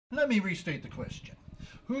Let me restate the question.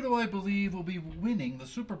 Who do I believe will be winning the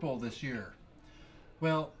Super Bowl this year?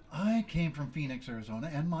 Well, I came from Phoenix,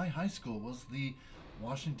 Arizona, and my high school was the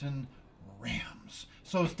Washington Rams.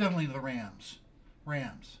 So it's definitely the Rams.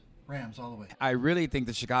 Rams all the way. I really think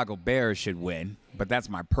the Chicago Bears should win, but that's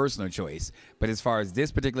my personal choice. But as far as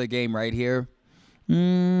this particular game right here,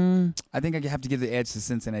 I think I have to give the edge to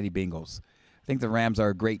Cincinnati Bengals. I think the Rams are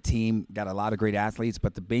a great team, got a lot of great athletes,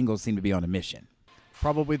 but the Bengals seem to be on a mission.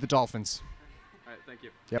 Probably the Dolphins. All right, thank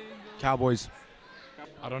you. Yep. Cowboys.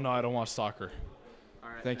 I don't know. I don't watch soccer. All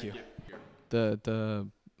right, Thank you. The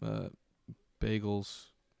bagels.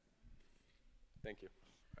 Thank you.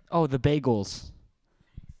 Oh, the bagels.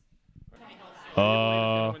 Who's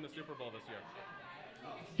going to win the Super Bowl this year?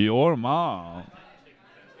 Your mom.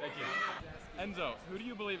 Thank you. Enzo, who do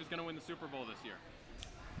you believe is going to win the Super Bowl this year?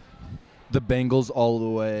 The Bengals all the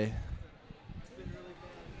way.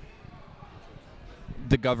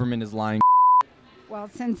 The government is lying. Well,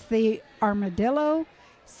 since the armadillo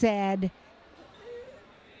said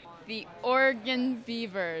the Oregon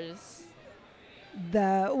Beavers.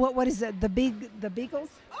 What is it? The Beagles?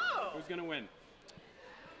 Oh! Who's going to win?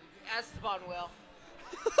 Esteban will.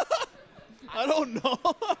 I don't know.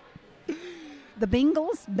 The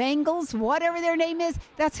Bengals, whatever their name is,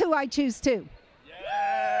 that's who I choose too.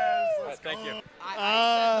 Yes! Right, thank you.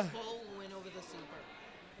 I said the Bull will win over the Super.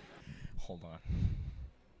 Hold on.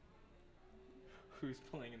 Who's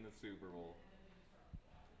playing in the Super Bowl?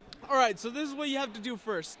 All right, so this is what you have to do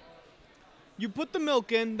first. You put the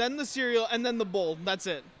milk in, then the cereal, and then the bowl. That's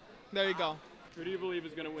it. There you go. Who do you believe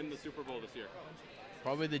is going to win the Super Bowl this year?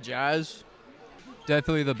 Probably the Jazz.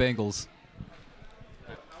 Definitely the Bengals.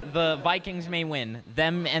 The Vikings may win.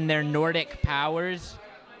 Them and their Nordic powers,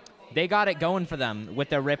 they got it going for them with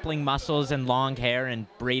their rippling muscles and long hair and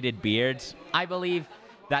braided beards. I believe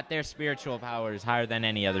that their spiritual power is higher than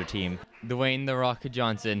any other team. Dwayne "The Rock"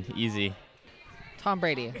 Johnson, easy. Tom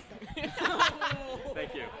Brady.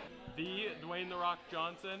 Thank you. The Dwayne "The Rock"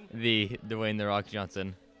 Johnson. The Dwayne "The Rock"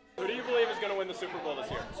 Johnson. Who do you believe is going to win the Super Bowl this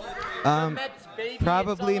year?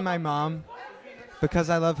 Probably my mom, because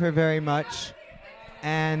I love her very much.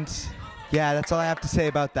 And yeah, that's all I have to say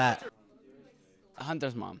about that.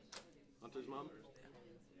 Hunter's mom. Hunter's mom?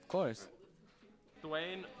 Of course.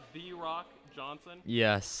 Dwayne "The Rock" Johnson.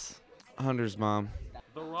 Yes. Hunter's mom.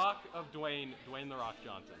 The Rock of Dwayne "The Rock"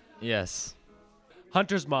 Johnson. Yes.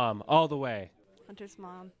 Hunter's mom, all the way. Hunter's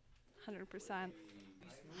mom. 100%.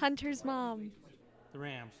 Hunter's mom. The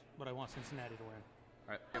Rams, but I want Cincinnati to win.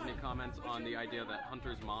 All right. Do you have any comments on the idea that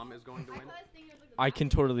Hunter's mom is going to win? I can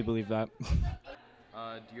totally believe that.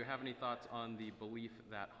 Do you have any thoughts on the belief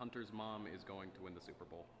that Hunter's mom is going to win the Super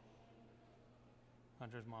Bowl?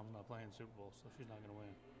 Hunter's mom's not playing the Super Bowl, so she's not going to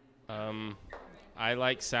win. I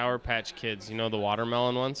like Sour Patch Kids. You know the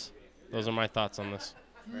watermelon ones? Those are my thoughts on this.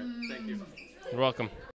 All right, thank you. You're welcome.